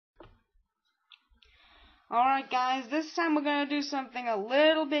Alright guys, this time we're going to do something a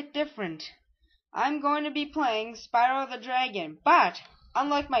little bit different. I'm going to be playing Spyro the Dragon, but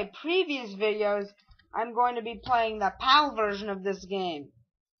unlike my previous videos, I'm going to be playing the PAL version of this game.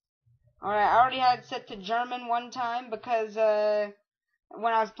 Alright, I already had it set to German one time because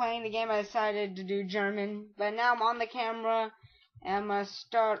when I was playing the game I decided to do German, but now I'm on the camera and I'm going to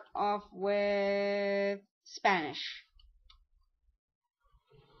start off with Spanish.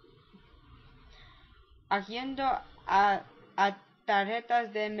 Haciendo a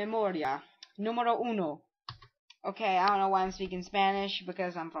tarjetas de memoria. Número uno. Okay, I don't know why I'm speaking Spanish,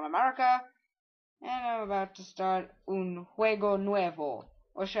 because I'm from America, and I'm about to start un juego nuevo.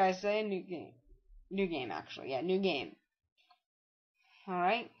 Or should I say new game? New game, actually. Yeah, new game.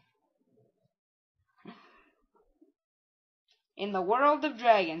 Alright. In the world of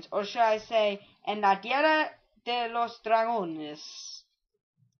dragons, or should I say, en la tierra de los dragones.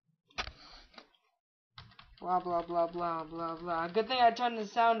 Blah, blah, blah, blah, blah, blah. Good thing I turned the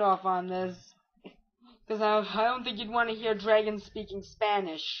sound off on this. Because I don't think you'd want to hear dragons speaking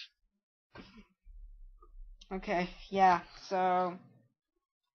Spanish. Okay, yeah, so...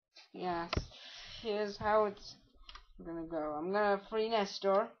 yeah, here's how it's gonna go. I'm gonna free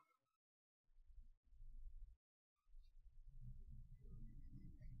Nestor.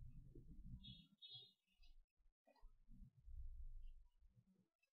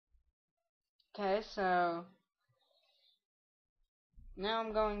 Okay, so... now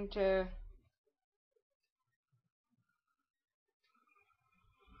I'm going to...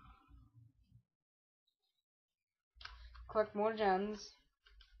 collect more gems.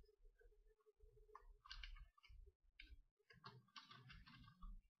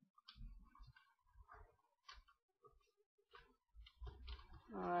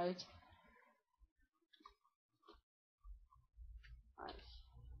 Alright.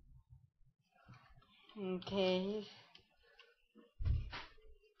 Okay.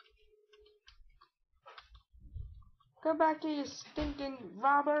 Go back to your stinking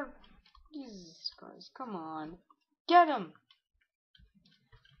robber. Jesus Christ, come on. Get him!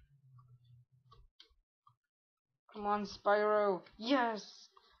 Come on, Spyro. Yes!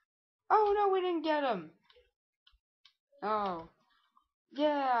 Oh no, we didn't get him! Oh.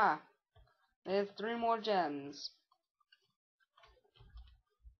 Yeah! There's 3 more gems.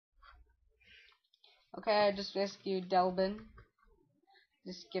 Okay, I just rescued Delbin.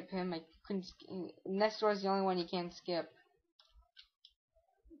 Just skip him. I couldn't. Nestor's the only one you can't skip.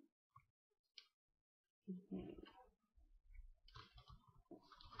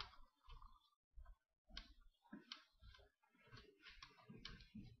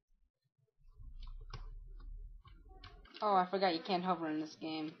 Oh, I forgot you can't hover in this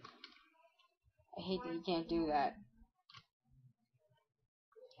game. I hate that you can't do that.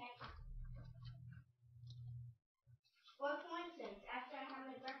 What coincidence? After I had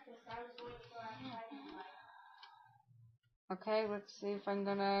my breakfast, I was going for a Okay, let's see if I'm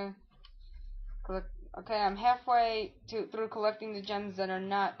gonna collect. Okay, I'm halfway through collecting the gems that are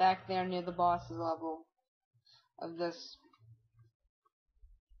not back there near the boss's level of this.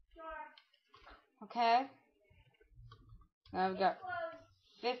 Okay. Now I've got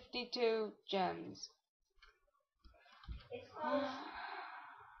 52 gems. It's close.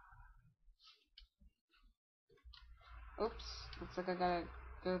 Oops, looks like I gotta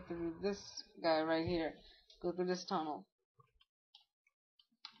go through this guy right here. Go through this tunnel.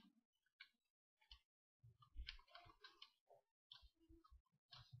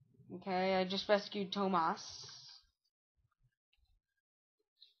 Okay, I just rescued Tomas.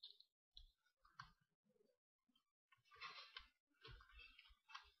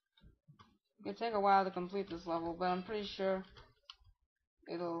 It'll take a while to complete this level, but I'm pretty sure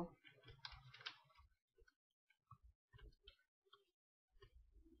it'll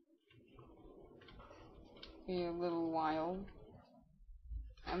be a little while.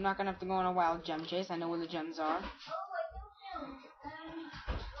 I'm not gonna have to go on a wild gem chase. I know where the gems are.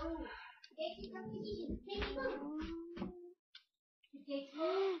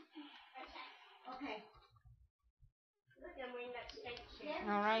 Okay. Look, I'm wearing that striped shirt.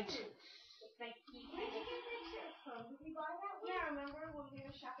 Alright. It's like you can take a picture from. Did you buy that one? Yeah, remember when we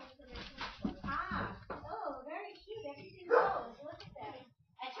were shopping for this one? Ah, oh, very cute. Everything goes. Look at that.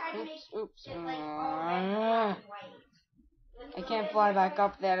 I tried to make it like all red and white. I can't fly back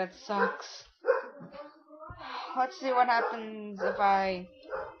up there. That sucks. Let's see what happens if I...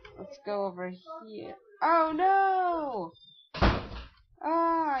 let's go over here. Oh no!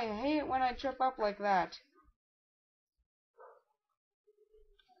 Oh, I hate it when I trip up like that.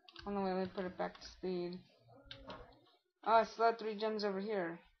 Oh no, wait, let me put it back to speed. Oh, I still have 3 gems over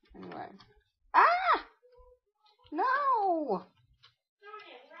here. Anyway. Ah! No!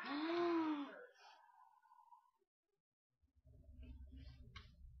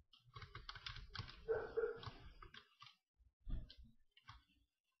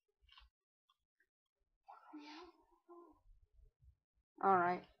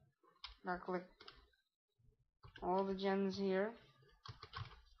 Alright. Now click all the gems here.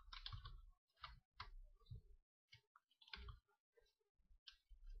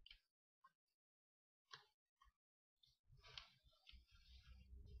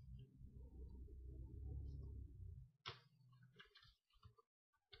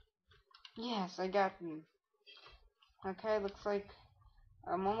 Yes, I got them. Okay, looks like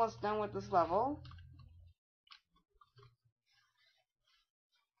I'm almost done with this level.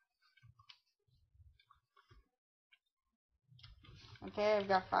 Okay, I've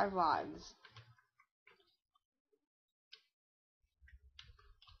got 5 lives.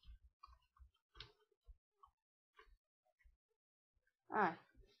 Ah,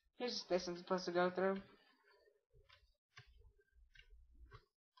 here's this I'm supposed to go through.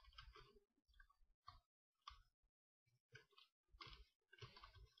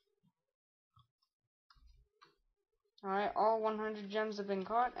 Alright, all 100 gems have been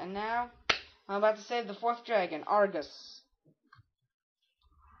caught, and now I'm about to save the 4th dragon, Argus.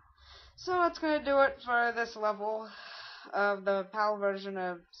 So that's gonna do it for this level of the PAL version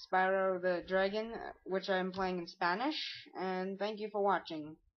of Spyro the Dragon, which I'm playing in Spanish, and thank you for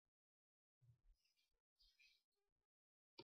watching.